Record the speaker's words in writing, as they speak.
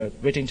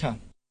waiting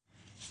time.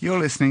 You're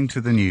listening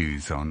to the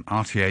news on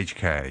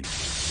RTHK.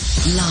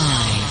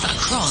 Live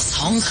across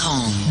Hong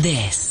Kong,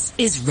 this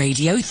is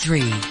Radio 3.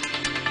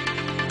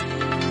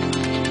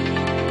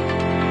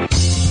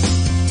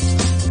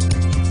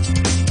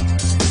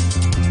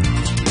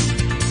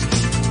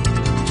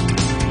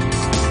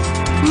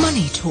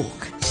 Money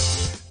Talk.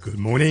 Good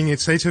morning,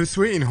 it's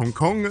 8:03 in Hong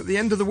Kong at the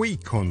end of the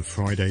week on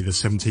Friday the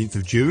 17th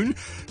of June.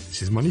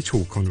 This is Money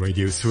Talk on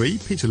Radio 3.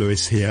 Peter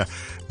Lewis here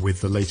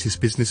with the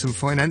latest business and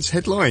finance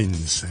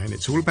headlines. And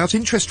it's all about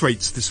interest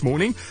rates this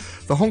morning.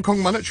 The Hong Kong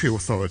Monetary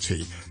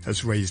Authority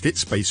has raised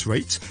its base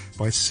rate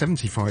by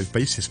 75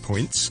 basis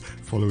points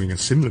following a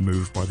similar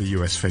move by the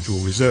US Federal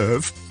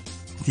Reserve.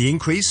 The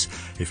increase,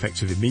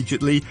 effective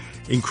immediately,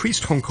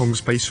 increased Hong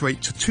Kong's base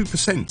rate to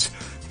 2%.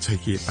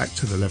 Taking it back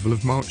to the level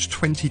of March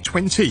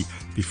 2020,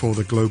 before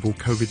the global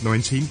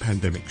COVID-19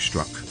 pandemic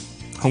struck.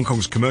 Hong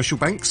Kong's commercial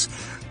banks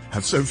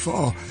have so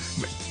far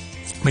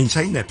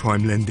maintained their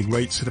prime lending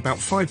rates at about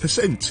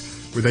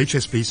 5%, with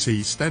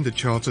HSBC, Standard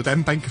Chartered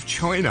and Bank of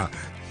China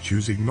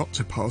choosing not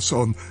to pass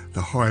on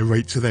the higher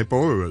rate to their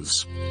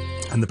borrowers.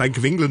 And the Bank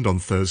of England on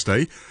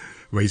Thursday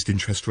raised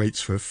interest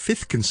rates for a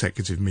fifth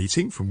consecutive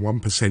meeting from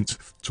 1%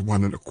 to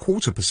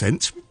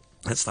 1.25%.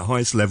 That's the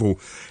highest level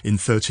in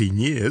 13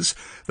 years.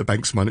 The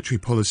bank's Monetary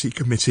Policy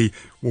Committee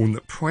warned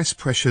that price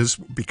pressures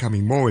were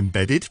becoming more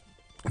embedded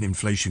and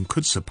inflation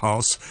could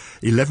surpass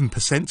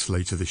 11%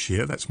 later this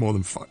year. That's more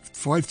than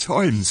five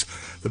times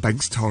the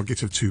bank's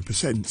target of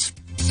 2%.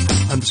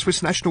 And the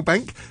Swiss National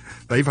Bank,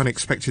 they've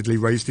unexpectedly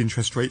raised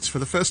interest rates for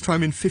the first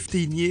time in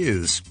 15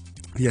 years.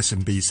 The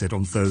SNB said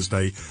on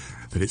Thursday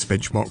that its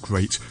benchmark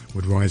rate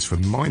would rise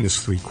from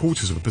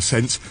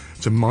 -0.75%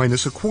 to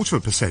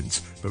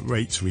 -0.25%, but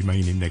rates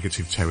remain in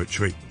negative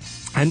territory.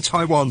 And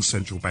Taiwan's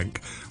central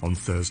bank on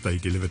Thursday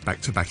delivered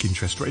back-to-back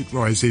interest rate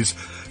rises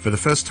for the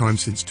first time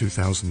since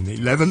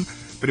 2011,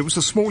 but it was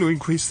a smaller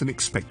increase than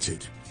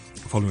expected.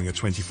 Following a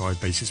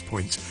 25 basis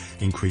point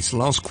increase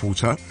last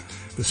quarter,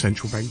 the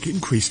central bank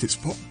increased its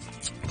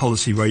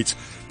policy rate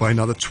by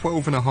another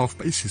 12.5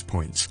 basis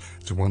points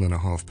to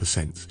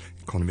 1.5%.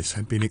 Economists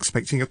had been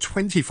expecting a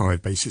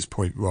 25 basis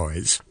point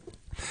rise.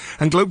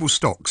 And global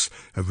stocks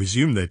have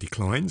resumed their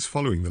declines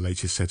following the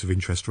latest set of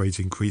interest rate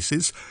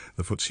increases.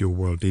 The FTSE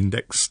All-World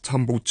Index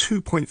tumbled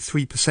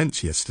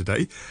 2.3%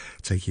 yesterday,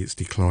 taking its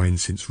decline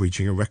since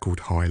reaching a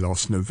record high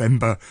last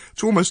November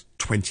to almost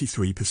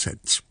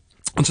 23%.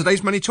 On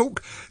today's Money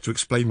Talk, to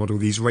explain what all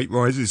these rate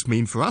rises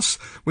mean for us,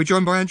 we're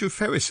joined by Andrew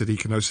Ferris at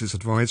Econosis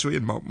Advisory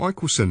and Mark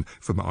Michelson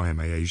from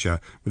IMA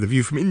Asia. With a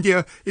view from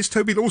India is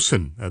Toby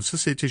Lawson of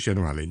Societe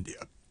Generale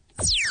India.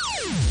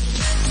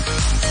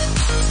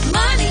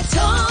 Money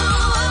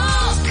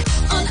Talk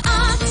on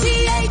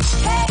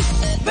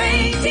RTHK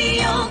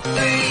Radio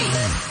 3.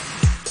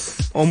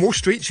 On Wall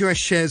Street, US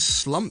shares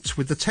slumped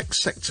with the tech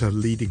sector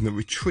leading the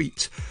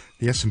retreat.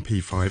 The S&P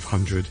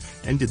 500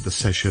 ended the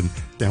session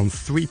down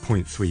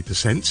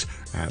 3.3%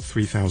 at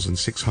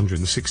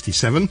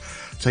 3,667,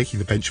 taking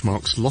the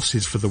benchmark's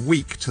losses for the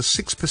week to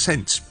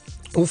 6%.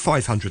 All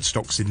 500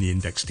 stocks in the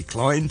index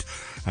declined,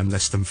 and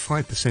less than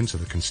 5% of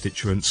the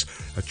constituents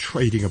are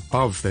trading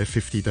above their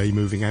 50-day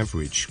moving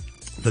average.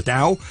 The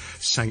Dow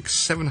sank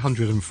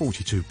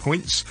 742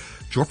 points,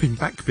 dropping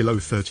back below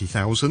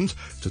 30,000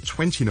 to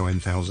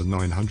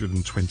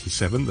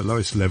 29,927, the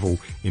lowest level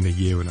in a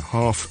year and a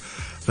half.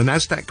 The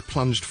Nasdaq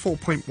plunged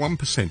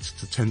 4.1%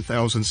 to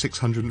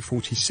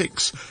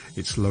 10,646,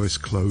 its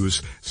lowest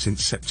close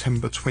since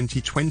September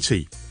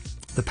 2020.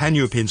 The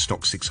Pan-European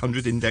Stock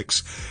 600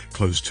 index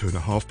closed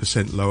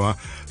 2.5% lower.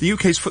 The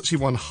UK's FTSE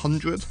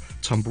 100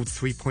 tumbled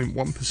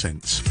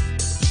 3.1%.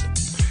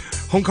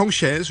 Hong Kong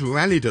shares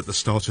rallied at the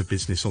start of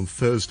business on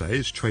Thursday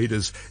as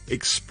traders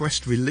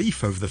expressed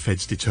relief over the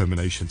Fed's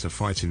determination to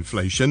fight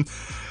inflation.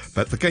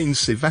 But the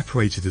gains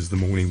evaporated as the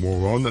morning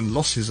wore on and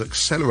losses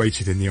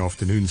accelerated in the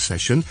afternoon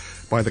session.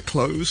 By the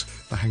close,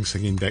 the Hang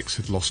Seng Index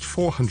had lost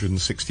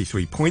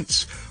 463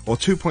 points, or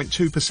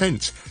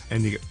 2.2%,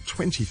 ending at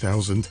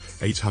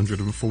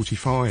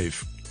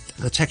 20,845.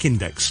 The tech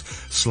index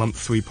slumped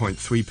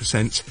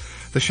 3.3%.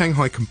 The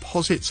Shanghai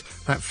Composite,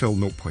 that fell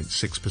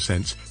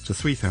 0.6% to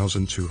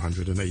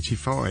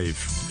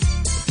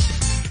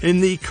 3,285. In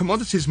the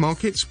commodities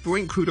markets,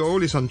 Brent crude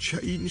oil is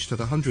unchanged at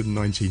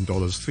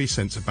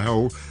 $119.03 a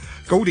barrel.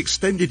 Gold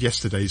extended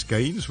yesterday's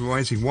gains,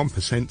 rising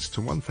 1%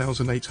 to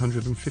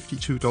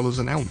 $1,852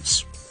 an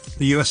ounce.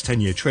 The US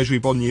 10-year Treasury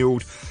bond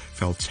yield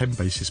fell 10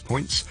 basis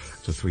points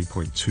to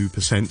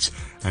 3.2%,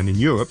 and in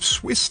Europe,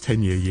 Swiss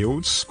 10-year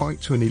yields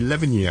spiked to an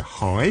 11-year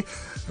high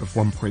of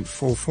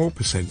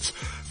 1.44%,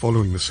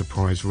 following the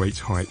surprise rate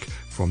hike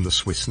from the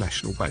Swiss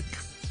National Bank.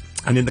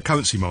 And in the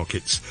currency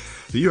markets,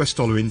 the US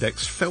dollar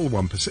index fell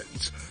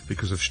 1%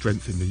 because of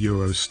strength in the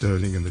euro,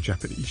 sterling and the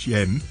Japanese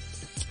yen.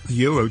 The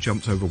euro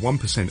jumped over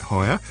 1%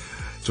 higher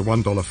to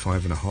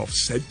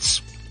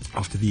 $1.05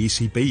 after the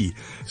ECB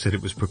said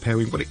it was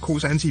preparing what it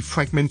calls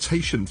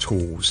anti-fragmentation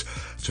tools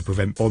to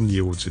prevent bond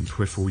yields in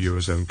peripheral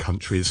Eurozone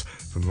countries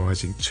from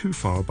rising too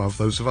far above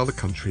those of other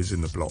countries in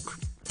the bloc.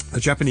 The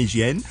Japanese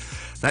yen,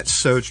 that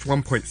surged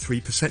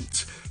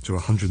 1.3% to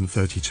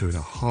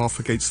 132.5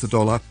 against the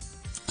dollar.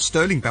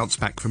 Sterling bounced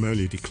back from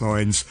earlier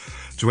declines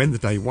to end the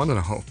day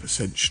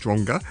 1.5%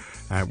 stronger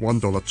at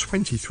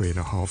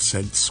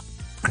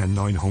 $1.23.5 and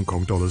 9 Hong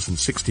Kong dollars and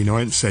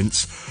 69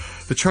 cents.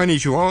 The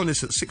Chinese yuan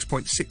is at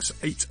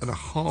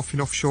 6.68.5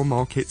 in offshore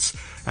markets,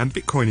 and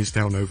Bitcoin is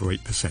down over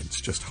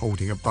 8%, just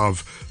holding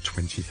above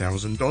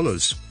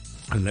 $20,000.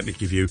 And let me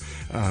give you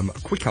a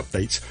quick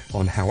update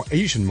on how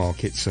Asian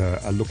markets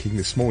are looking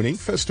this morning.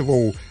 First of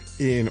all,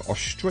 in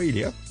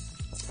Australia,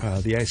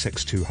 the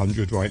ASX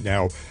 200 right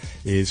now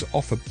is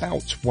off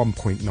about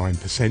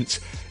 1.9%.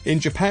 In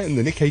Japan,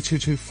 the Nikkei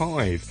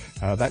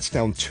 225, that's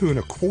down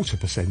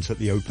 2.25% at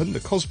the open. The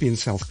Kospi in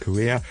South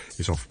Korea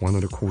is off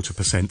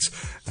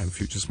 1.25%, and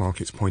futures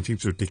markets pointing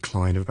to a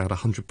decline of about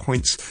 100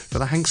 points for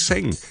the Hang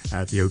Seng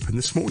at the open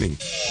this morning.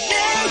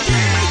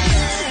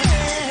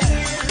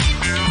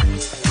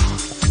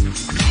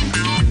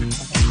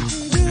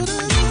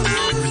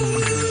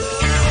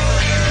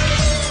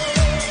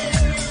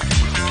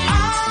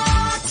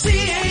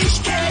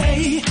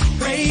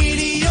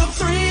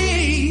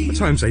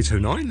 Time's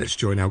 8:09. Let's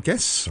join our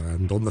guests.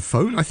 And on the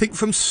phone, I think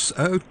from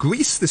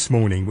Greece this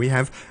morning, we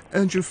have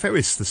Andrew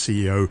Ferris, the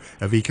CEO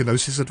of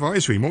Econosis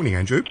Advisory. Morning,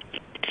 Andrew.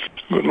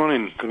 Good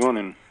morning. Good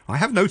morning. I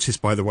have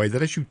noticed, by the way,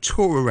 that as you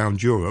tour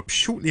around Europe,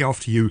 shortly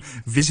after you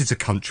visit a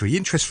country,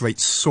 interest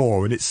rates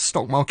soar and its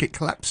stock market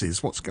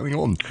collapses. What's going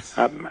on?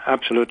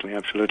 Absolutely.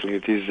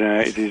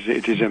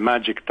 It is a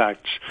magic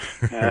touch.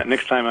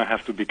 Next time I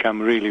have to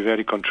become really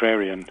very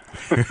contrarian.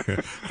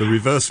 The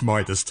reverse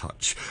Midas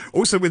touch.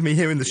 Also with me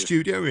here in the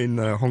studio in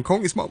Hong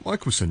Kong is Mark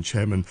Michelson,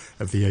 chairman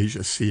of the Asia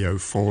CEO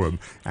Forum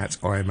at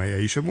IMA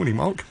Asia. Morning,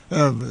 Mark.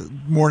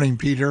 Morning,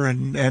 Peter,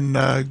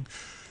 and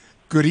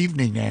good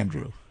evening,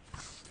 Andrew.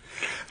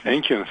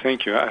 Thank you.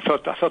 I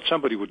thought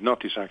somebody would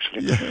notice,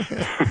 actually.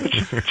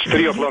 It's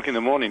 3 o'clock in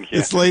the morning here.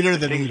 It's later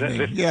than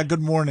evening.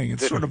 Good morning.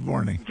 It's sort of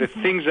morning. The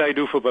things I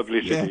do for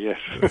publicity, yes.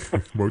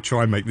 We'll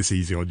try and make this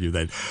easy on you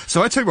then.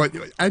 So I tell you what,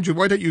 Andrew,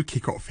 why don't you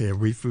kick off here?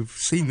 We've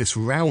seen this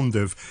round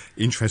of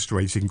interest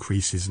rate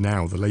increases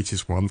now. The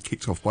latest one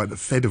kicked off by the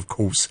Fed, of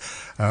course,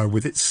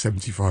 with its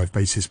 75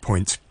 basis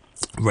point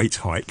rate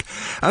hike.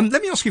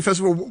 Let me ask you,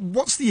 first of all,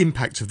 what's the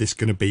impact of this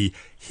going to be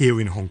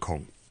here in Hong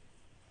Kong?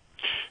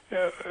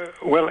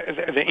 Well,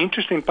 the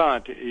interesting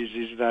part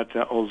is that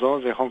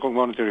although the Hong Kong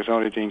Monetary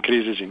Authority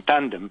increases in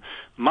tandem,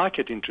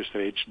 market interest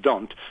rates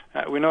don't.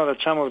 We know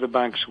that some of the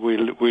banks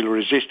will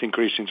resist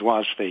increasing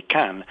whilst they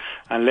can,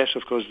 unless,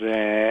 of course,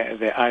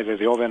 either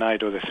the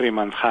overnight or the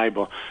 3-month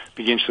HIBOR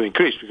begins to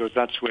increase, because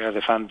that's where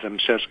the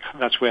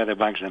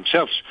banks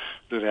themselves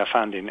do their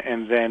funding,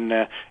 and then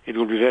it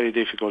will be very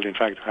difficult, in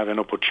fact, to have an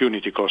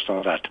opportunity cost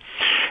on that.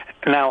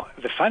 Now,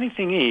 the funny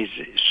thing is,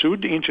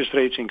 should interest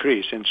rates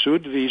increase and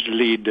should these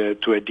lead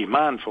to a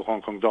demand for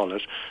Hong Kong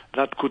dollars,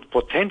 that could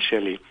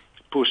potentially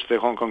push the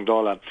Hong Kong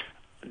dollar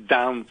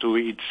down to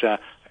its,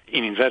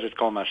 in inverted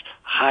commas,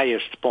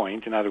 highest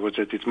point, in other words,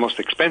 at its most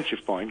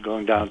expensive point,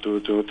 going down to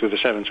the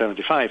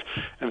 775,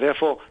 and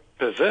therefore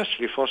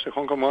perversely force the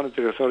Hong Kong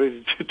Monetary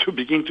Authority to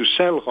begin to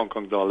sell Hong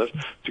Kong dollars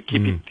to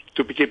keep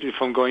it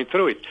from going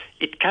through it.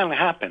 It can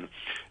happen.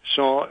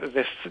 So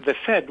the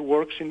Fed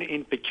works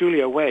in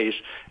peculiar ways,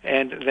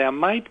 and there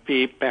might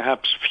be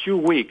perhaps few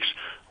weeks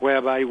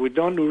whereby we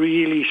don't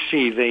really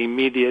see the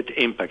immediate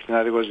impact. In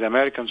other words, the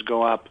Americans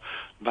go up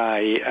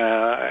by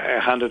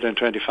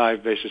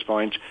 125 basis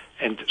points,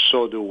 and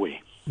so do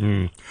we.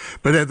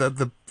 But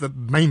the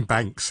main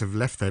banks have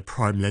left their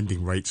prime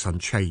lending rates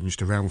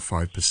unchanged, around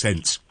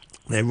 5%.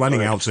 They're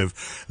running out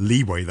of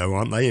leeway, though,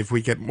 aren't they? If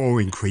we get more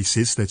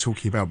increases, they're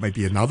talking about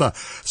maybe another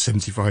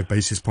 75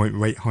 basis point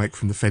rate hike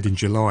from the Fed in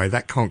July.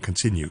 That can't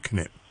continue, can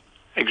it?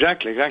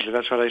 Exactly.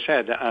 That's what I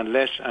said.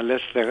 Unless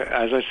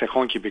the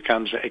Honky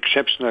becomes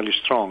exceptionally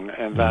strong,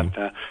 and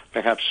that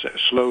perhaps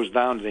slows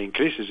down the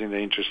increases in the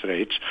interest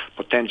rates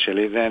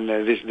potentially, then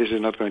this is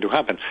not going to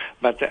happen.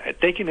 But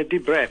taking a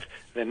deep breath,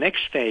 the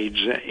next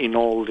stage in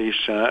all this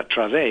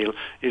travail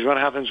is what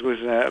happens with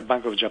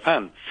Bank of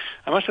Japan.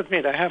 I must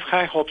admit, I have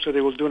high hopes that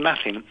they will do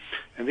nothing,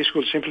 and this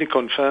will simply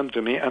confirm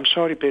to me. I'm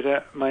sorry,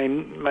 Peter, my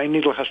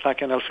needle has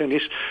stuck, and I'll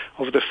finish.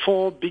 Of the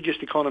 4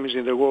 biggest economies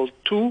in the world,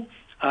 2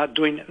 are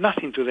doing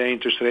nothing to their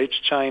interest rates,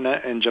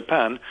 China and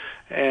Japan,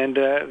 and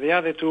the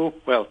other 2,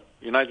 well,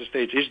 United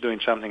States is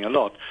doing something a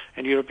lot,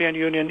 and European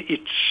Union,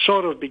 it's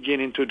sort of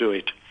beginning to do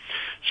it.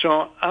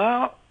 So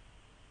are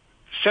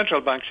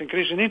central banks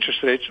increasing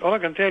interest rates? All I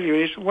can tell you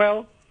is,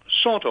 well,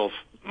 sort of.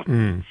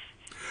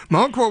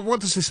 Mark,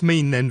 what does this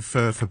mean then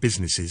for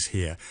businesses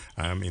here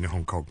in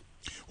Hong Kong?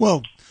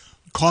 Well,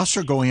 costs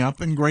are going up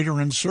and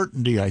greater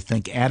uncertainty, I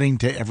think, adding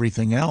to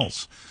everything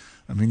else.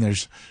 I mean,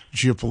 there's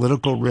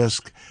geopolitical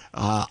risk,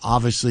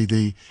 obviously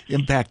the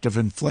impact of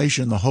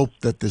inflation, the hope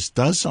that this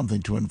does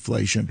something to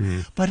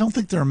inflation. But I don't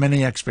think there are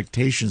many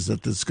expectations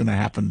that this is going to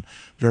happen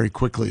very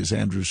quickly, as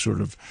Andrew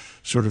sort of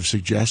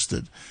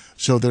suggested.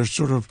 So they're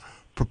sort of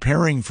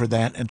preparing for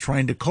that and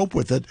trying to cope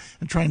with it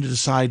and trying to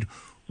decide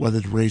whether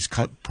to raise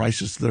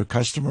prices to their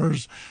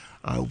customers,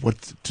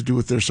 what to do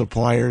with their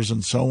suppliers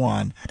and so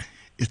on.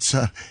 It's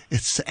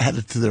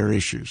added to their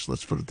issues.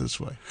 Let's put it this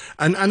way.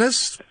 And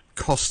as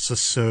costs are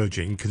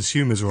surging,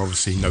 consumers are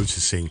obviously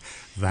noticing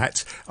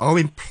that. Are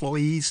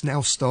employees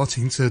now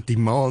starting to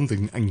demand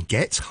and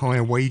get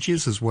higher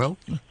wages as well?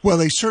 Well,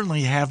 they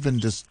certainly have been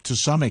to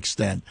some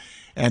extent.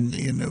 And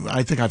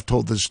I think I've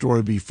told this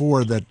story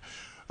before that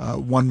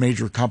one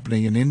major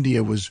company in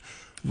India was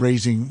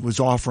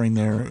offering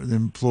their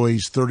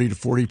employees 30 to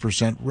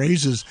 40%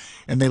 raises,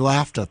 and they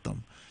laughed at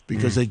them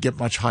because they get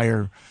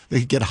higher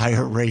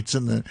rates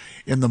in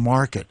the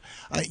market.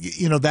 I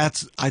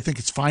think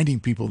it's finding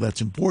people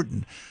that's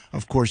important.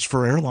 Of course,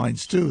 for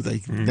airlines too,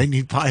 they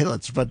need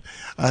pilots, but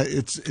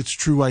it's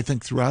true, I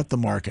think, throughout the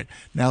market.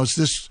 Now, is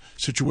this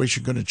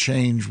situation going to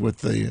change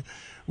with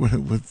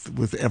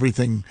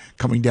everything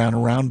coming down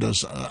around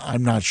us?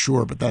 I'm not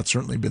sure, but that's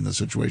certainly been the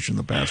situation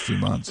the past few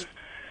months.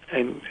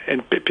 And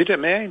Peter,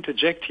 may I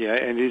interject here,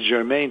 and it's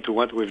germane to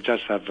what we've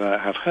just have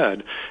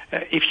heard.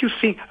 If you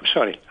think, I'm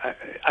sorry,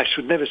 I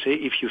should never say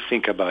if you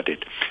think about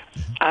it.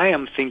 I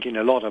am thinking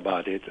a lot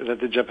about it,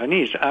 that the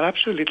Japanese are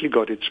absolutely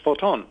got it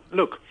spot on.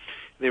 Look,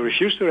 they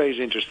refuse to raise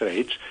interest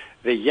rates.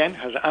 The yen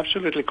has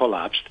absolutely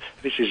collapsed.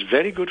 This is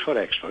very good for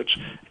exports.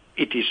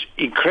 It is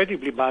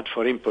incredibly bad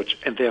for inputs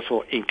and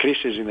therefore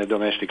increases in the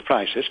domestic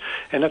prices.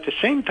 And at the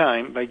same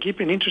time, by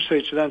keeping interest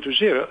rates down to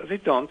zero, they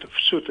don't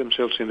shoot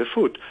themselves in the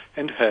foot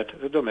and hurt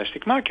the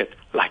domestic market,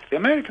 like the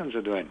Americans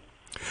are doing.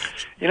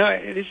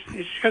 It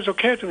has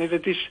occurred to me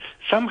that this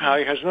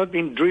somehow has not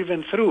been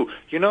driven through.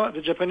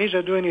 The Japanese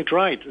are doing it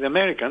right. The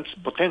Americans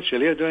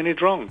potentially are doing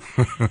it wrong.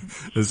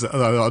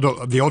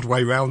 The odd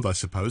way round, I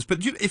suppose.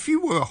 But if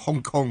you were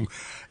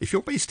if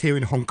you're based here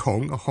in Hong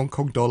Kong, a Hong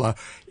Kong dollar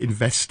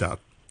investor,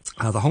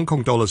 the Hong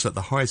Kong dollar's at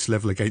the highest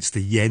level against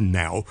the yen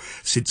now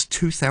since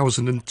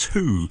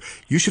 2002.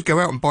 You should go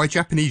out and buy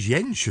Japanese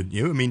yen, shouldn't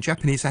you? I mean,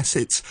 Japanese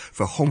assets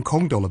for Hong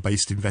Kong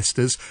dollar-based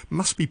investors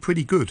must be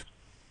pretty good.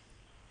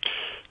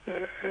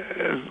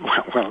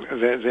 Well,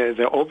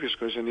 the obvious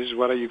question is,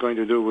 what are you going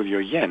to do with your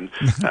yen?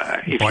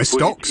 Buy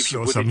stocks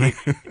or something.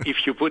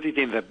 If you put it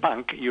in the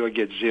bank, you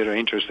get zero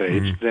interest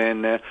rates.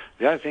 Then the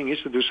other thing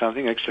is to do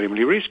something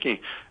extremely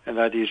risky, and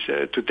that is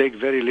to take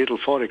very little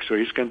forex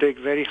risk and take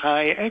very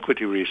high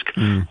equity risk.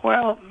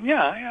 Well,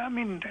 yeah, I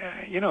mean,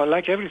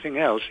 like everything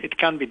else, it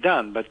can be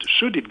done, but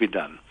should it be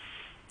done?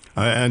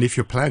 And if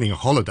you're planning a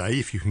holiday,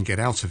 if you can get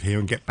out of here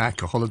and get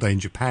back, a holiday in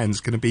Japan is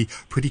going to be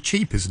pretty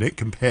cheap, isn't it,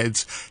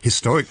 compared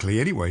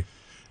historically anyway?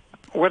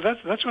 Well,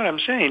 that's what I'm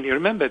saying. You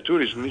remember,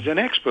 tourism is an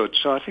export,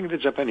 so I think the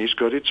Japanese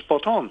got it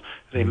spot on.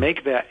 They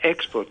make their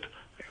export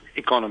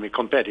economy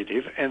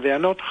competitive, and they are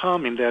not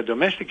harming their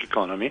domestic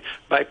economy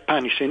by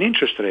punishing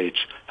interest rates.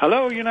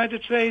 Hello,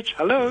 United States.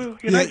 Hello,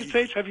 United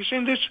States. Have you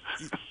seen this?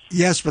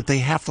 Yes, but they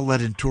have to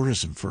let in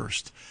tourism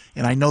first.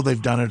 And I know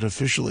they've done it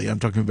officially. I'm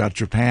talking about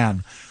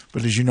Japan.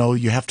 But as you know,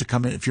 you have to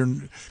come in. If you're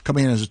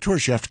coming in as a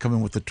tourist, you have to come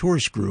in with the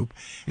tourist group,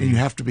 and you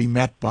have to be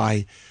met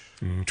by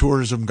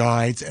tourism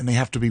guides, and they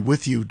have to be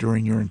with you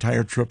during your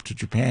entire trip to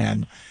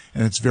Japan,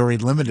 and it's very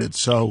limited.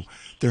 So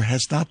there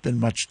has not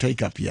been much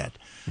take-up yet.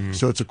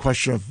 So it's a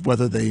question of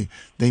whether they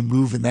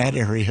move in that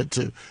area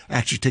to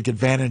actually take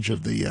advantage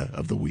of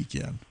the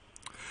weekend.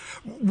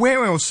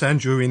 Where else,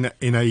 Andrew,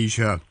 in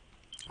Asia?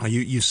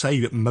 You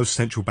say that most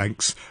central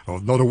banks, or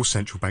not all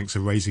central banks, are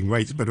raising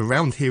rates, but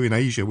around here in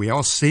Asia, we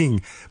are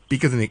seeing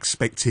bigger than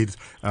expected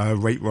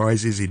rate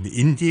rises in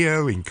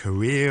India, in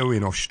Korea,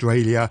 in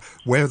Australia.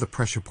 Where are the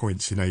pressure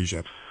points in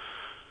Asia?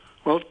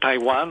 Well,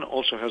 Taiwan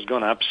also has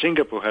gone up.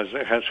 Singapore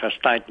has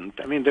tightened.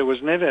 I mean, there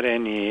was never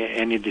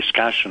any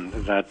discussion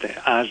that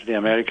as the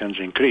Americans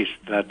increased,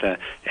 that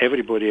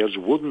everybody else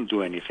wouldn't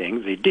do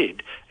anything. They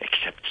did,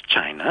 except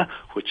China,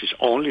 which is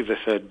only the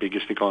third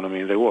biggest economy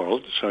in the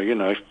world. So,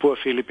 if poor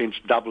Philippines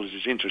doubles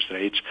its interest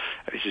rates,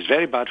 this is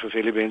very bad for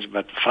Philippines,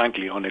 but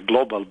frankly, on a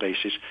global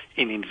basis,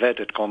 in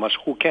inverted commas,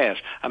 who cares?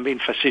 I'm being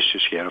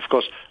facetious here. Of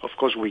course,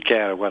 we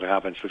care what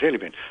happens to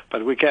Philippines,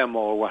 but we care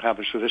more what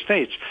happens to the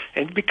States.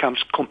 And it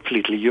becomes completely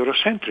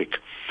Eurocentric.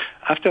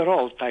 After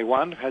all,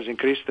 Taiwan has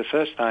increased the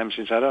first time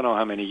since I don't know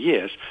how many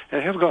years,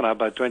 and have gone up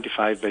by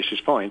 25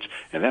 basis points,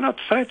 and they're not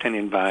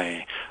threatening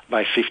by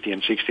 50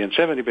 and 60 and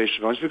 70 basis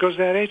points because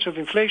their rates of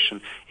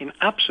inflation in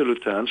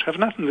absolute terms have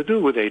nothing to do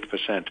with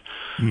 8%.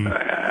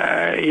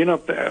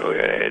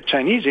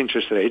 Chinese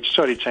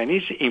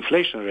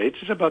inflation rate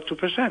is about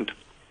 2%.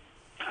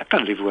 I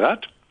can't live with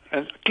that,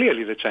 and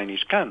clearly the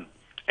Chinese can,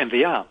 and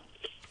they are.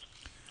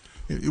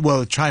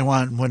 Well,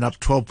 Taiwan went up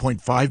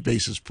 12.5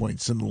 basis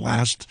points in the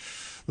last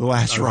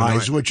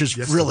rise, which is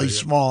really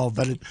small,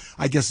 but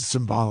I guess it's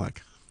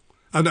symbolic.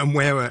 And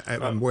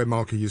where,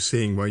 Mark, are you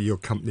seeing where your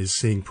company is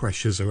seeing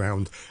pressures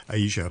around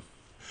Asia?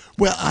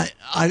 Well,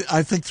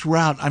 I think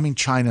throughout. I mean,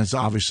 China is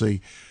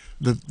obviously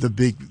the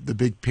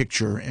big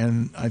picture,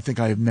 and I think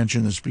I have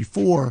mentioned this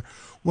before.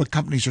 What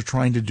companies are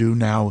trying to do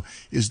now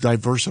is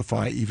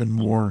diversify even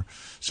more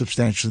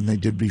substantially than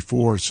they did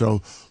before.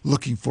 So,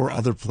 looking for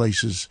other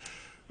places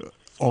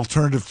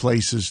alternative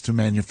places to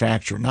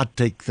manufacture, not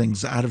take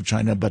things out of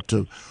China, but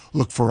to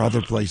look for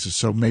other places.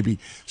 So maybe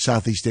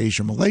Southeast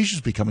Asia, Malaysia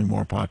is becoming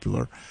more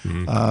popular.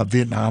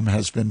 Vietnam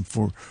has been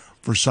for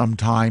some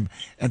time,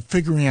 and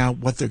figuring out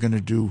what they're going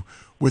to do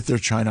with their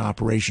China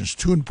operations.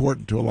 Too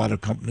important to a lot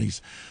of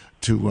companies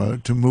to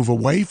move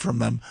away from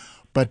them,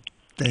 but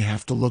they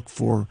have to look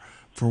for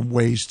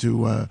ways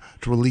to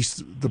release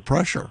the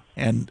pressure.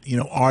 And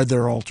are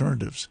there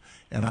alternatives?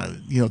 And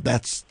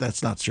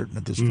that's not certain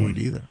at this point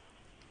either.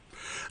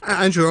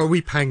 Andrew, are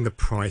we paying the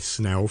price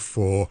now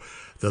for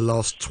the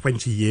last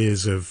 20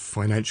 years of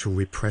financial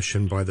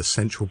repression by the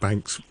central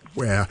banks,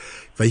 where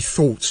they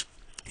thought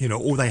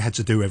all they had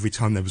to do every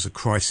time there was a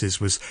crisis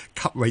was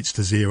cut rates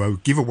to zero,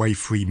 give away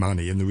free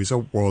money, and the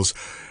result was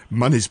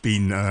money's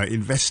been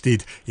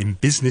invested in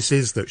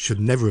businesses that should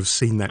never have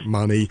seen that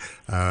money.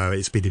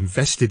 It's been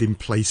invested in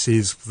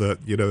places that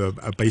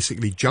are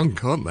basically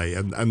junk, aren't they?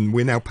 And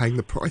we're now paying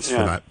the price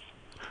for that.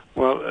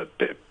 Well,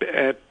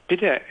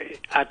 Peter,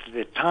 at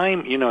the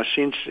time,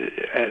 since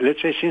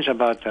since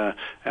about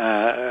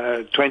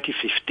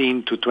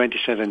 2015 to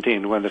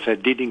 2017, when the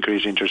Fed did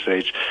increase interest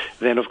rates,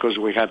 then of course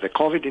we had the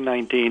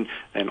COVID-19,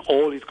 and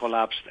all it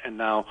collapsed, and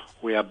now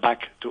we are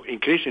back to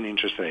increasing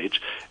interest rates.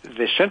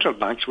 The central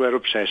banks were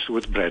obsessed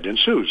with bread and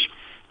shoes.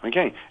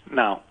 Okay,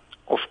 now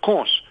of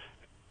course,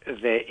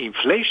 the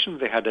inflation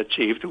they had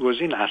achieved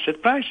was in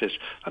asset prices,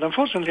 but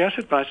unfortunately,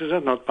 asset prices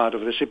are not part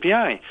of the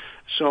CPI.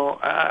 So,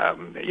 I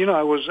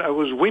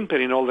was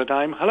whimpering all the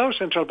time. Hello,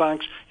 central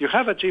banks, you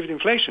have achieved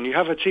inflation. You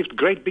have achieved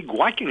great big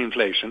whacking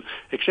inflation,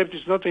 except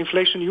it's not the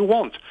inflation you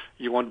want.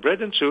 You want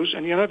bread and shoes,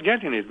 and you're not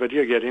getting it, but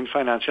you're getting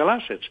financial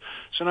assets.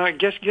 So now,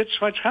 guess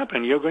what's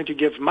happened? You're going to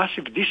give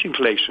massive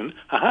disinflation,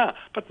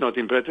 but not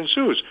in bread and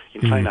shoes,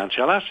 in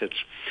financial assets.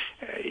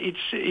 It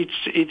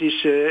is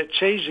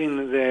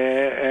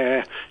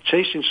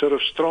chasing sort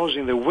of straws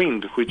in the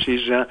wind, which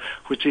is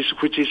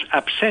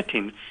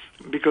upsetting,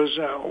 because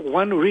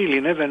one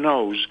really never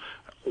knows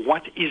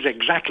what is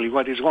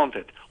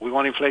wanted. We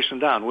want inflation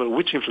down. Well,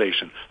 which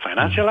inflation?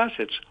 Financial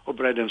assets or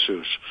bread and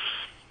shoes?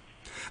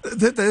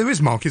 There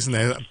is, Mark, isn't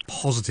there, a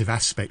positive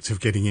aspect of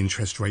getting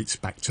interest rates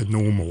back to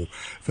normal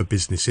for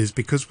businesses,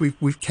 because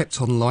we've kept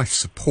on life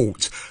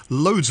support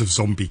loads of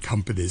zombie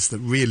companies that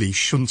really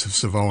shouldn't have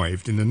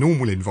survived in a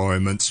normal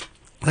environment.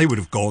 They would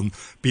have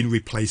been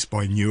replaced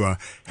by newer,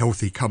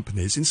 healthy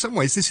companies. In some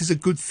ways, this is a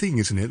good thing,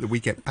 isn't it, that we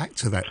get back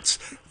to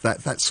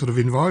that sort of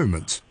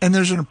environment. And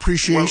there's an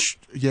appreciation,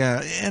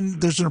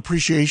 and there's an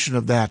appreciation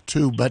of that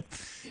too. But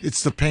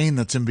it's the pain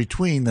that's in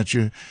between that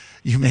you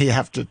may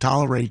have to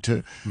tolerate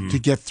to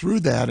get through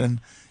that. And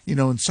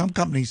in some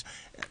companies,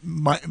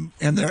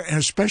 and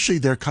especially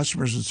their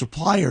customers and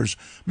suppliers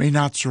may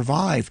not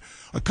survive.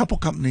 A couple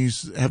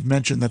companies have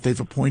mentioned that they've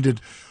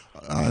appointed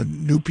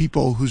new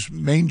people whose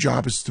main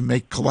job is to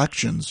make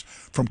collections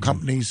from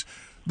companies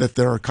that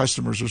there are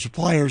customers or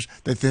suppliers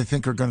that they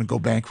think are going to go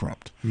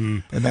bankrupt.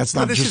 And that's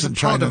not just in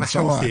China and so on. This is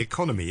part of a healthy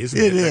economy, isn't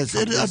it? It is.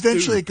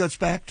 Eventually it gets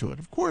back to it,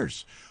 of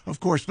course, but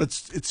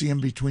it's the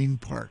in-between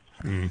part.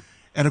 And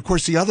of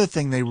course, the other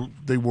thing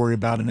they worry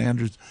about, and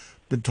Andrew's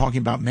been talking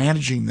about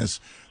managing this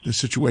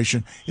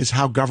situation, is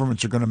how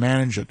governments are going to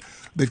manage it.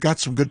 They've got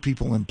some good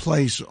people in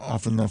place,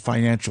 often the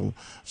financial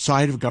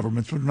side of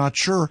governments, but I'm not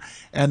sure.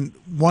 And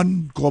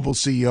one global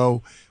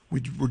CEO,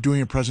 we were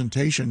doing a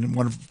presentation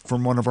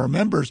from one of our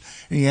members,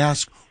 and he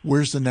asked,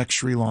 "Where's the next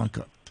Sri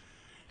Lanka?"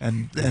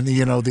 And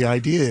the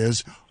idea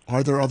is,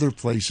 are there other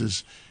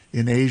places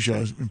in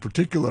Asia, in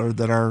particular,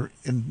 that are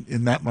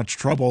in that much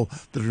trouble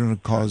that are going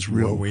to cause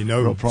real problems? Well, we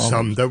know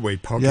some, don't we?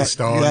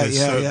 Pakistan is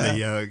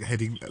certainly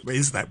heading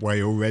is that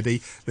way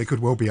already. There could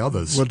well be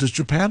others. Well, does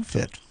Japan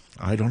fit?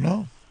 I don't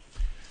know.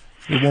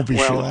 It won't be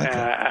Sri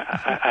Lanka.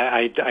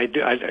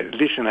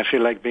 Listen, I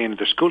feel like being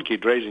the school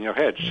kid raising your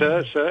head.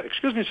 Sir,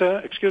 excuse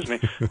me.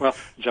 Well,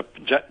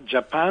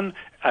 Japan,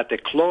 at a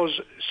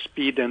close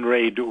speed and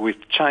rate with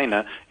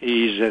China,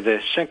 is the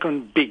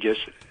second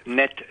biggest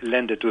net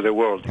lender to the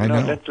world.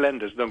 Net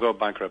lenders don't go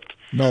bankrupt.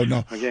 No.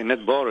 Okay,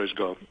 net borrowers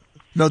go.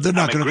 No, they're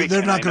not going to.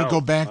 They're not going to go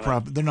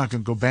bankrupt. They're not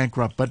going to go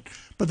bankrupt. But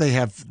they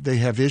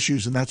have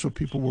issues, and that's what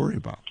people worry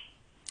about.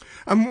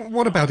 And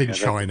what about in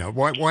China?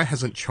 Why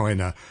hasn't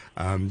China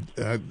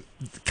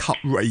cut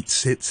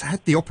rates? It's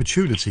had the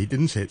opportunity,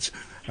 didn't it,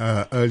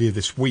 earlier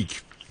this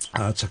week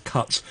to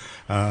cut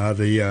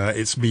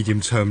its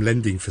medium-term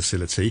lending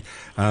facility,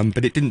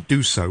 but it didn't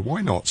do so.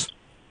 Why not?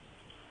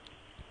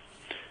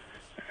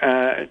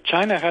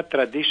 China had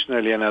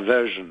traditionally an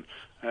aversion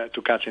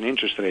to cutting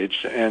interest rates,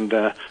 and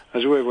as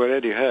we've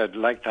already heard,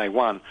 like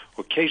Taiwan,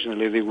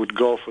 occasionally they would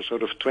go for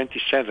sort of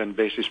 27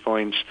 basis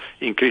points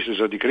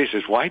increases or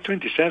decreases. Why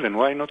 27?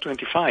 Why not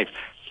 25?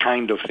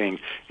 Kind of thing.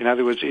 In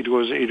other words, it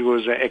was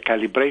a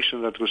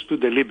calibration that was too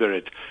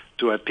deliberate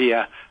to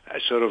appear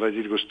sort of as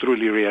it was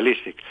truly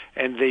realistic,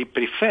 and they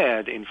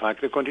preferred, in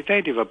fact, the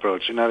quantitative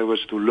approach. In other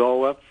words, to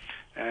lower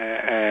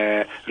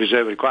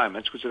reserve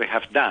requirements, which they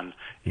have done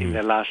in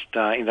the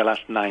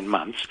last 9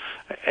 months,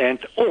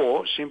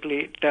 or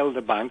simply tell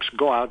the banks,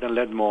 go out and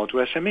lend more to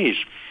SMEs.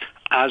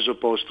 as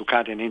opposed to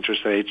cutting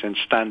interest rates and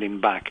standing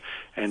back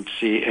and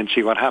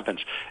see what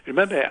happens.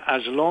 Remember,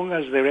 as long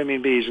as the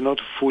renminbi is not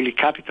fully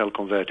capital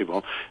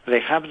convertible, they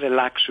have the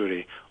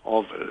luxury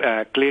of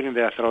clearing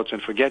their throats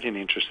and forgetting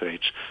interest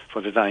rates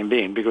for the time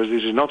being, because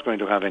this is not going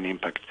to have an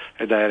impact,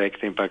 a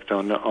direct impact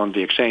on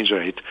the exchange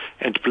rate,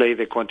 and play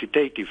the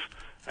quantitative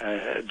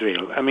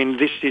drill. I mean,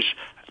 this is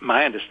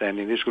my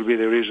understanding. This will be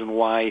the reason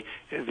why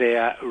they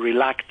are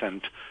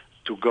reluctant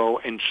to go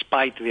and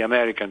spite the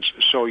Americans.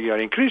 So you are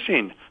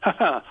increasing.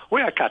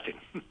 We are cutting.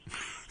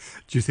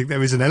 Do you think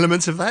there is an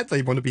element of that?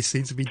 They want to be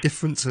seen to be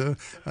different to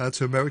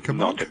American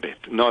Not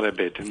market? Not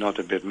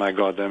a bit. My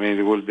God, I mean,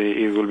 it would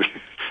be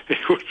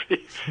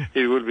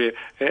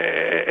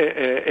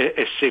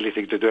a silly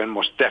thing to do, and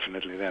most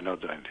definitely they're not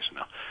doing this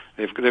now.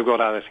 They've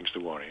got other things to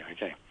worry.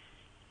 Okay.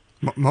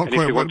 Mark, and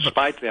if they want to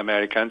spite the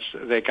Americans,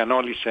 they can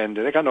always send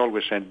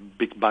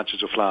big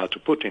batches of flour to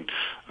Putin.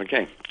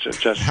 Okay, so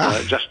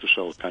just to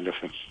show kind of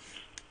thing.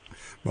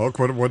 Mark,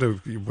 what are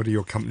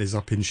your companies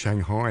up in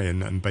Shanghai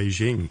and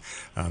Beijing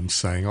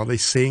saying? Are they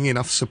seeing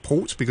enough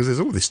support? Because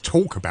there's all this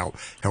talk about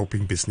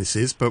helping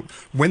businesses, but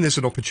when there's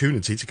an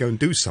opportunity to go and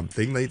do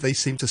something, they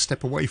seem to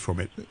step away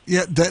from it.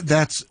 Yeah,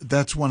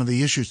 that's one of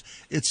the issues.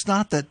 It's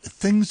not that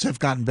things have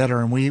gotten better,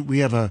 and we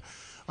have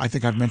I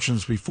think I've mentioned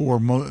this before,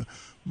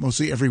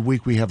 mostly every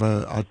week we have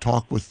a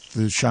talk with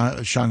the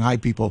Shanghai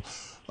people,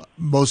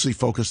 mostly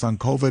focused on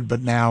COVID,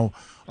 but now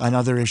on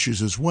other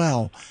issues as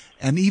well.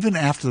 And even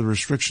after the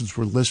restrictions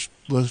were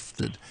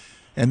lifted,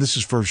 and this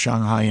is for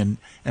Shanghai and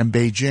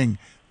Beijing,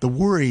 the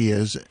worry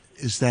is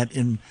that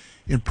in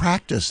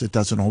practice it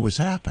doesn't always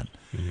happen.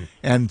 Mm-hmm.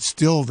 And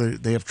still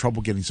they have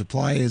trouble getting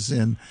supplies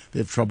in, they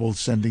have trouble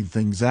sending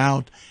things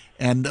out.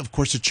 And of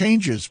course it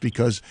changes,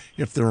 because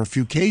if there are a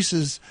few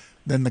cases,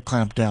 then the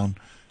clampdown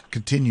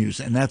continues,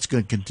 and that's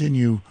going to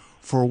continue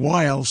for a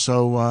while.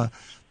 So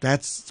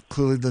that's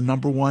clearly the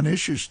number one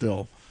issue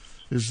still,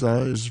 is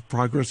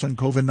progress on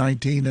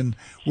COVID-19 and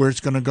where it's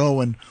going to go,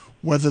 and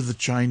whether the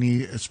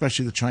Chinese,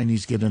 especially the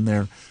Chinese, get in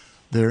their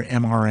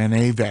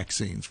mRNA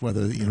vaccines,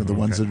 whether the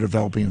ones that are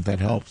developing, if that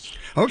helps.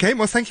 Okay,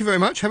 well, thank you very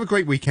much. Have a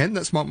great weekend.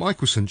 That's Mark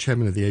Michelson,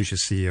 Chairman of the Asia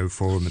CEO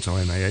Forum at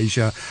IMA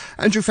Asia.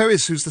 Andrew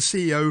Ferris, who's the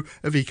CEO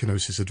of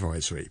Econosis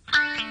Advisory.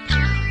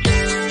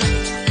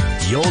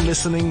 You're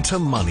listening to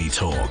Money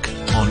Talk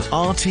on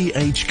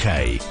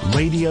RTHK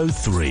Radio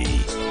 3.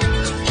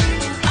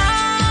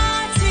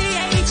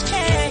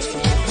 RTHK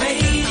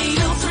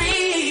Radio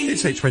 3.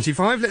 It's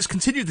 8:25. Let's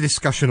continue the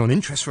discussion on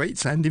interest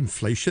rates and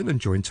inflation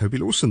and join Toby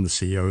Lawson, the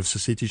CEO of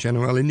Societe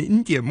Generale in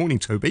India. Morning,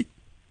 Toby.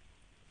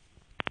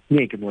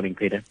 Yeah, good morning,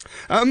 Peter.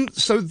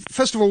 So,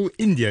 first of all,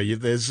 India.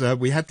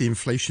 We had the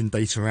inflation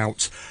data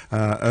out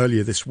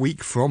earlier this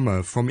week from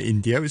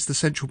India. Is the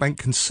central bank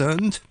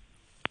concerned?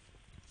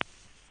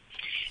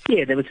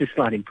 Yeah, there was a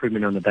slight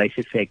improvement on the base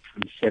effect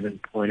from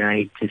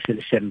 7.8 to sort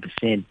of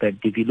 7%. But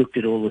if you looked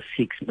at all the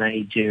six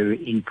major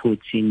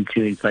inputs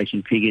into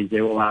inflation figures,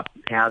 they're all up: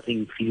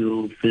 housing,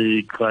 fuel,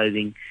 food,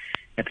 clothing,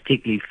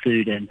 particularly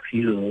food and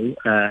fuel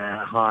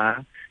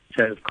higher.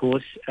 So, of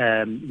course,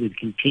 with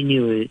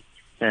continuous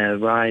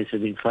rise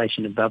of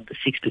inflation above the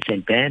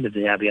 6% band of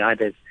the RBI,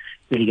 they've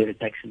really got to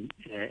take some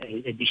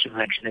additional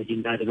action. As you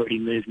know, they've already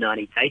moved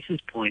 90 basis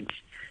points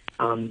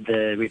on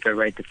the repo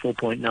rate to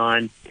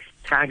 4.9.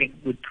 Target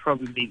would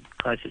probably be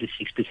closer to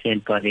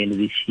 6% by the end of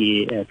this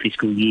year,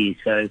 fiscal year.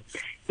 So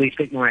we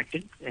expect more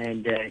action,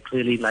 and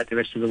clearly, like the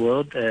rest of the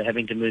world,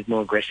 having to move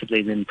more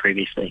aggressively than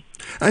previously.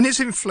 And is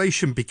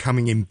inflation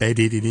becoming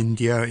embedded in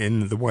India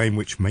in the way in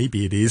which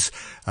maybe it is?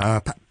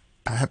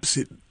 Perhaps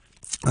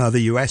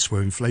the US,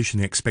 where inflation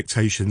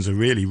expectations are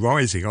really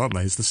rising, aren't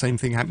they? Is the same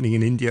thing happening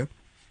in India?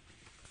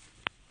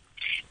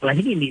 Well, I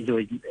think India's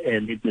always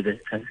lived with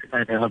an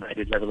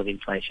elevated level of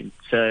inflation.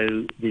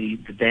 So the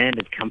band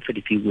of comfort,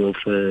 if you will,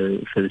 for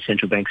the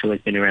central bank's always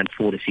been around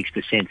 4 to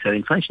 6%. So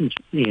inflation's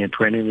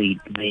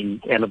perennially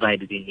been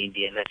elevated in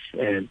India, and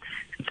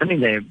that's something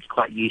they're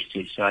quite used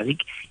to. So I think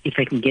if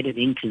they can get it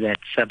into that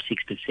sub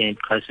 6%,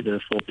 closer to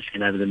the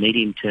 4% over the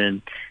medium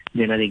term,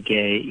 then I think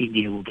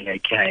India will be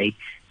okay.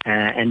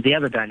 And the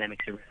other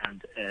dynamics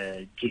around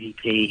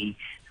GDP,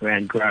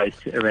 around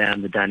growth,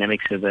 around the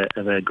dynamics of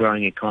a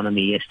growing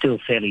economy are still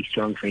fairly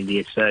strong for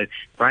India. So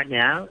right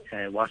now,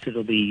 whilst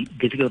it'll be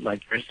difficult like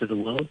the rest of the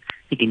world,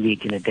 I think India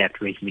can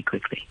adapt reasonably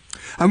quickly.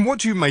 And what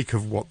do you make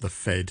of what the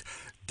Fed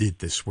did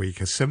this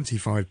week? A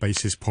 75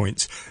 basis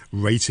points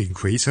rate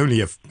increase.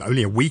 Only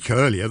a week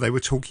earlier, they were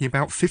talking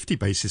about 50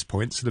 basis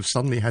points and have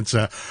suddenly had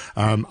to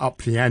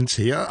up the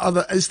ante.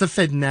 Is the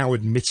Fed now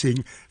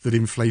admitting that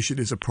inflation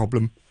is a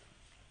problem?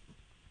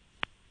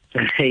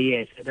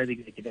 Yes, I don't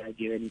think they could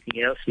argue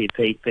anything else here,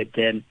 Pete. But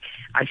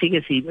I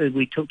think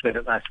we talked about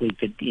it last week,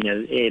 but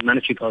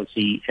monetary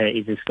policy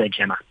is a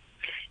sledgehammer,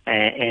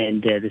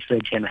 and the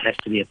sledgehammer has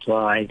to be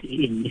applied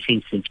in this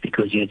instance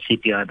because you had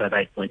CPI above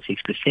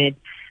 8.6%.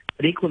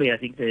 But equally, I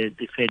think the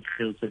Fed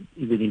feels that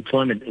with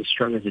employment as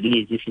strong as it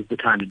is, this is the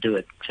time to do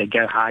it. So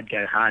go hard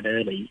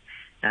early.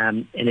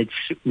 And it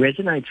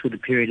resonates with the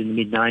period in the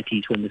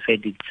mid-90s when the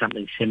Fed did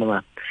something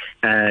similar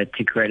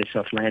to create a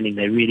soft landing.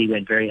 They really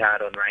went very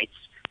hard on rates,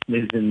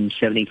 moved them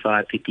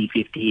 75, 50,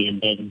 50,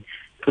 and then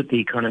put the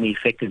economy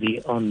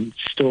effectively on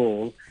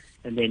stall,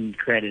 and then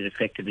created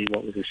effectively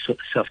what was a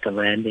softer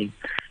landing.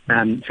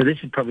 So this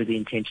is probably the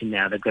intention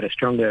now. They've got a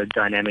stronger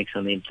dynamics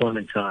on the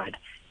employment side,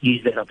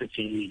 use that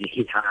opportunity to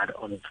hit hard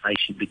on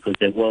inflation because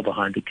they're well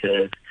behind the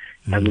curve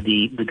with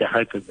the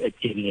hope of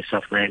achieving a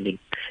soft landing.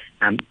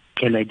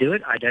 Can they do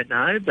it? I don't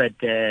know, but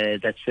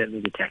that's certainly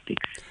the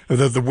tactics.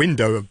 The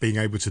window of being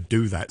able to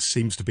do that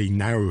seems to be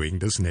narrowing,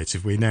 doesn't it?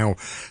 If we're now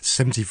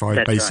 75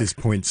 That's basis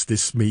right. points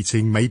this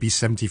meeting, maybe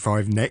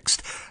 75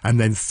 next, and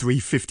then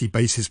 350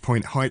 basis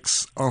point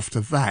hikes after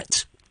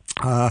that,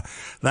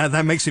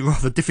 that makes it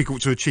rather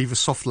difficult to achieve a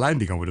soft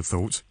landing, I would have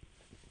thought.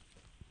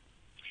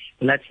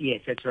 Well,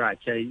 that's right.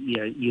 So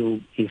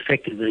you'll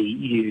effectively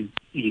use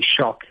the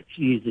shock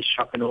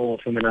and awe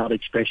from an old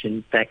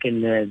expression back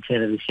in the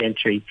turn of the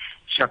century,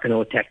 shock and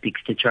awe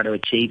tactics to try to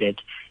achieve it.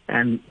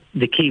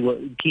 The key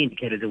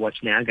indicator to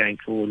watch now going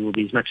forward will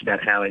be as much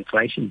about how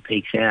inflation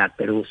peaks out,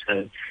 but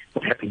also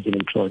what happens in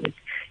employment.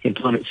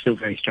 Employment's still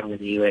very strong in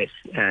the US.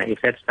 If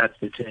that starts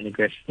to turn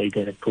aggressively,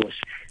 then of course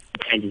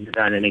changes the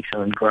dynamics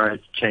on growth,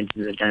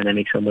 changes the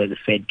dynamics on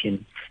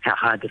how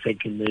hard the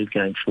Fed can move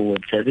going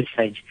forward. So at this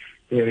stage,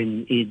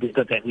 they've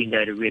got that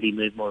window to really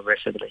move more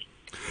aggressively.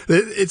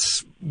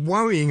 It's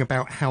worrying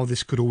about how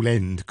this could all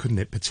end, couldn't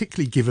it?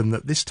 Particularly given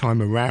that this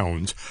time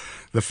around,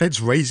 the Fed's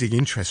raising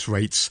interest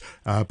rates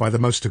by the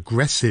most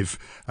aggressive.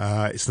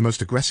 It's the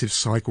most aggressive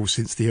cycle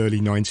since the early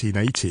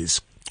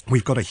 1980s.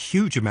 We've got a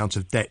huge amount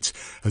of debt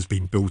has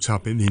been built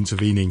up in the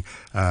intervening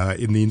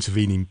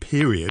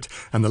period,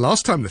 and the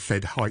last time the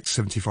Fed hiked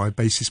 75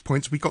 basis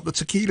points, we got the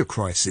tequila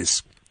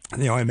crisis.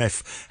 And the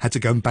IMF had to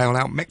go and bail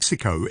out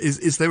Mexico.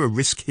 Is there a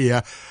risk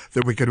here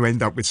that we're going to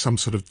end up with some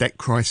sort of debt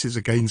crisis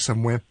again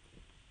somewhere?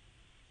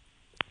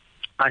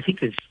 I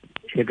think there's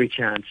every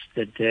chance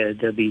that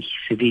there'll be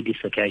severe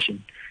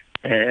dislocation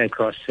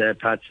across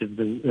parts of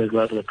the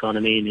global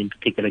economy and in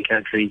particular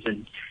countries.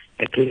 And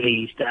clearly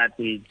you start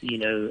with,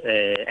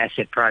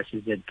 asset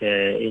prices that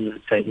in,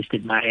 let's say,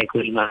 listed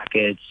equity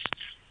markets.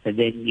 And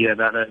then you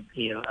have other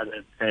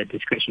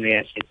discretionary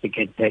assets that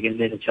get taken.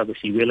 And then it's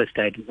obviously real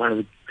estate. One of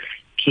the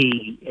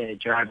key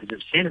drivers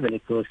of sentiment,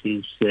 of course,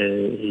 is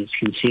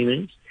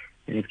consumers.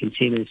 And if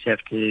consumers have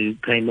to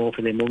pay more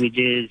for their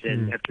mortgages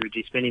and have to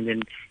reduce spending,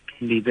 then it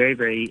can be very,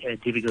 very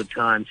difficult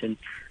times. And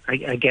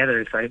I gather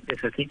if I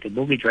think the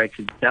mortgage rates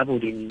have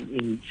doubled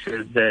in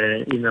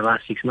the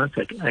last 6 months,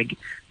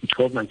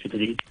 12 months if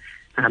it is,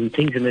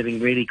 things are moving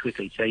really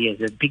quickly. So, yeah,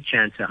 there's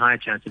a higher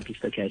chance of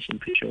dislocation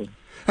for sure.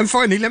 And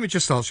finally, let me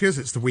just ask you, as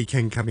it's the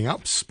weekend coming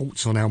up,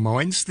 sports on our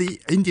minds,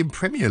 the Indian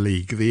Premier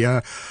League,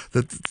 they've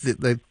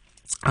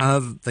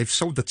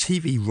sold the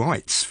TV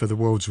rights for the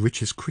world's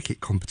richest cricket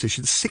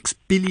competition, $6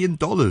 billion.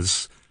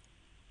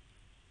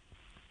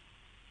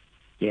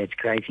 Yeah, it's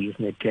crazy,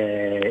 isn't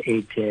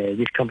it?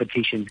 This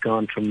competition's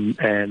gone from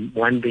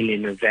 $1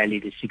 billion of value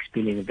to $6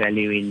 billion of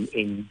value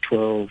in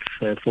 12,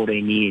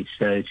 14 years.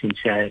 So since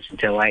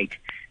 2008,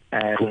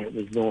 when it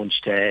was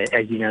launched,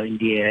 as you know,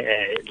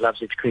 India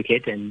loves its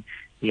cricket, and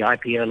the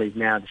IPL is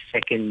now the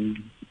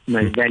second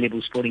most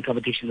valuable sporting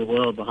competition in the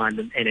world, behind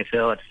the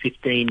NFL at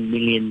 $15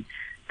 million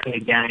per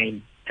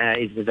game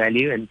is the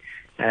value. And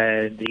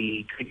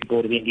the Cricket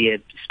Board of India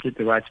split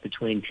the rights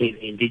between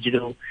TV and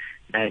digital.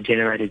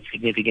 Generated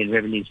significant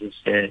revenues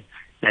as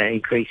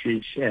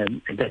increases,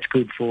 and that's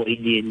good for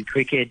Indian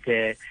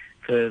cricket.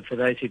 For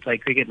those who play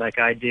cricket like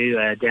I do,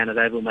 down at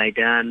Oval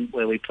Maidan,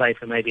 where we play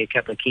for maybe a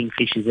couple of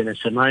kingfishers and a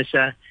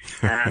samosa,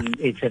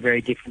 it's a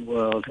very different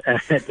world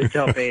at the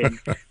top end,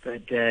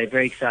 but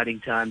very exciting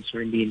times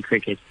for Indian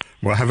cricket.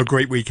 Well, have a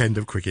great weekend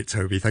of cricket,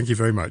 Toby. Thank you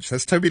very much.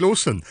 That's Toby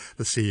Lawson,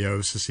 the CEO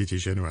of Societe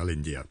Generale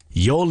India.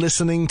 You're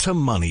listening to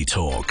Money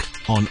Talk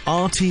on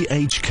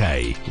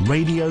RTHK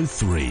Radio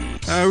 3.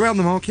 Around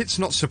the markets,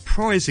 not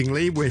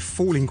surprisingly, we're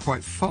falling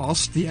quite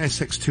fast. The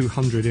ASX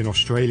 200 in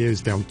Australia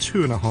is down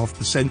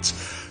 2.5%.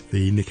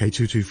 The Nikkei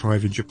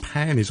 225 in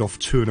Japan is off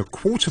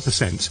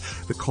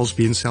 2.25%. The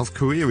Kospi in South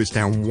Korea is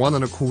down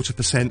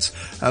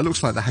 1.25%.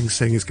 Looks like the Hang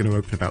Seng is going to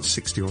open about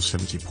 60 or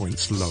 70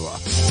 points lower.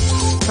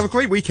 Have a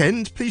great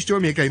weekend. Please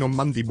join me again on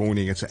Monday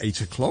morning at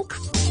 8 o'clock.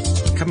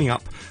 Coming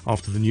up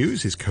after the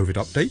news is COVID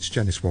updates.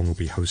 Janice Wong will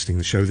be hosting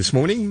the show this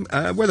morning.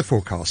 Weather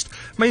forecast.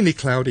 Mainly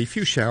cloudy,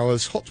 few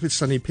showers, hot with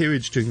sunny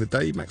periods during the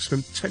day,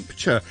 maximum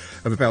temperature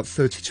of about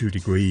 32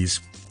 degrees.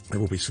 There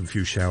will be some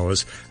few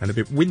showers and a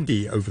bit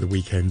windy over the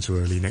weekend to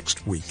early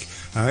next week.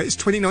 It's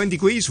 29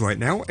 degrees right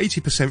now,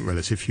 80%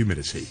 relative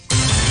humidity.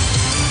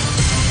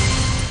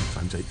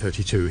 Time's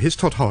 8:32. Here's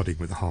Todd Harding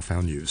with the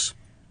half-hour news.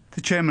 The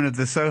chairman of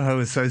the Soho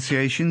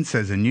Association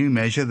says a new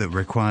measure that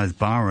requires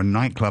bar and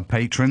nightclub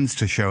patrons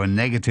to show a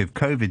negative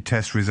COVID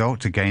test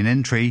result to gain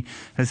entry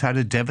has had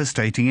a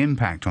devastating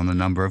impact on the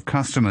number of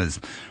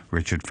customers.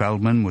 Richard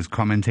Feldman was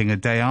commenting a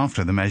day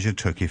after the measure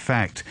took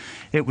effect.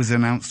 It was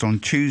announced on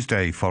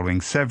Tuesday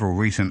following several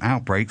recent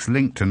outbreaks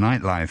linked to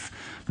nightlife.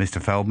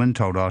 Mr. Feldman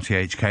told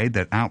RTHK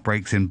that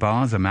outbreaks in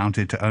bars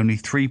amounted to only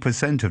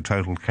 3% of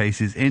total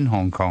cases in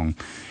Hong Kong.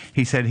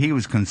 He said he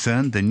was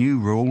concerned the new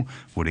rule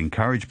would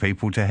encourage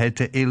people to head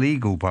to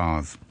illegal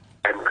bars.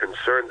 I'm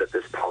concerned that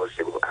this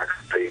policy will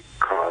actually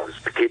cause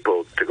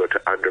people to go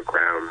to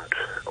underground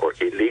or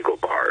illegal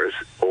bars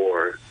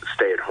or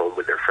stay at home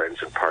with their friends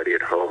and party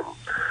at home,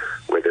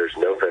 where there's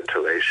no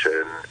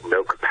ventilation,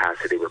 no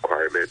capacity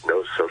requirement,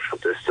 no social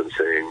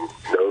distancing,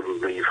 no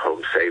leave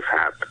home safe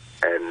app,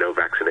 and no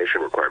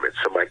vaccination requirements.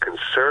 So my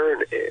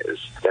concern is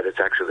that it's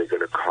actually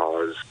going to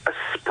cause a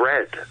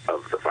spread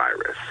of the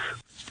virus.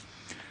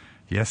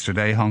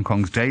 Yesterday, Hong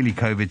Kong's daily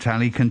COVID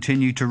tally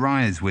continued to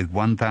rise with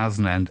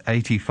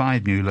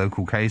 1,085 new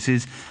local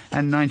cases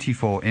and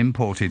 94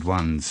 imported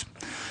ones.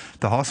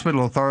 The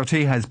hospital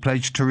authority has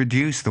pledged to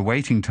reduce the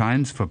waiting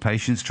times for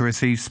patients to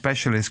receive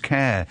specialist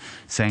care,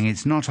 saying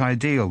it's not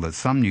ideal that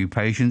some new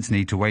patients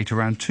need to wait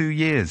around 2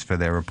 years for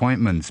their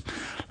appointments.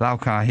 Lau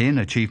Kar-hin,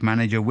 a chief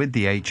manager with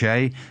the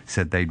HA,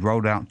 said they'd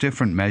rolled out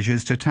different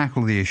measures to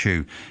tackle the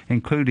issue,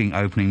 including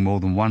opening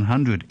more than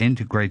 100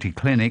 integrated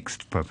clinics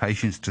for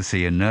patients to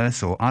see a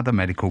nurse or other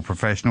medical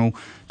professional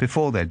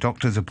before their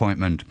doctor's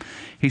appointment.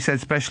 He said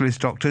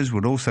specialist doctors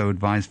would also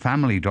advise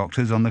family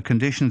doctors on the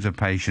conditions of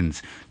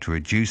patients to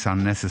reduce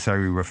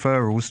unnecessary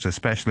referrals to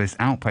specialist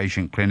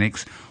outpatient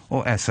clinics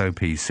or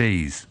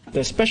SOPCs.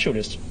 The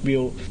specialist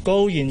will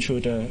go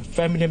into the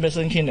family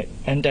medicine clinic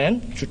and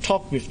then to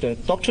talk with the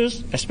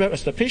doctors as well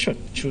as the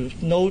patient to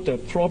know the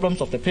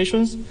problems of the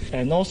patients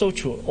and also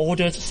to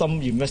order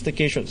some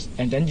investigations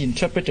and then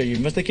interpret the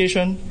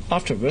investigation.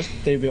 Afterwards,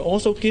 they will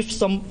also give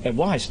some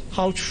advice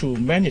how to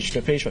manage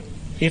the patient.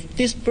 If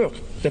this works,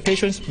 the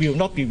patients will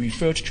not be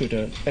referred to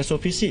the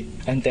SOPC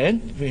and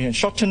then we can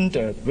shorten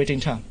the waiting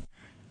time.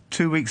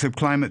 2 weeks of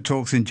climate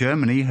talks in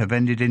Germany have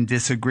ended in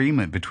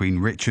disagreement between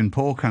rich and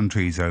poor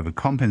countries over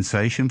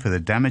compensation for the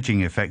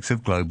damaging effects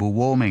of global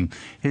warming.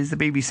 Here's the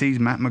BBC's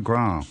Matt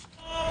McGrath.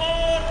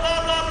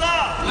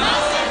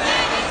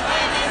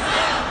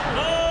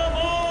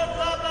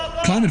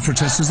 Climate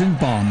protesters in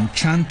Bonn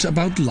chant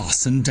about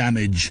loss and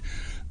damage.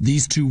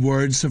 These two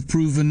words have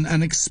proven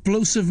an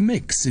explosive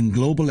mix in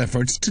global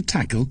efforts to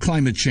tackle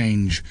climate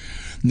change.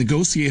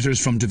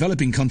 Negotiators from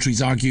developing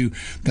countries argue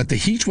that the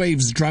heat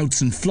waves, droughts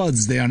and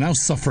floods they are now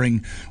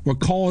suffering were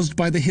caused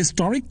by the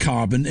historic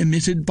carbon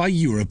emitted by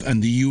Europe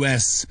and the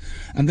US,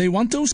 and they want those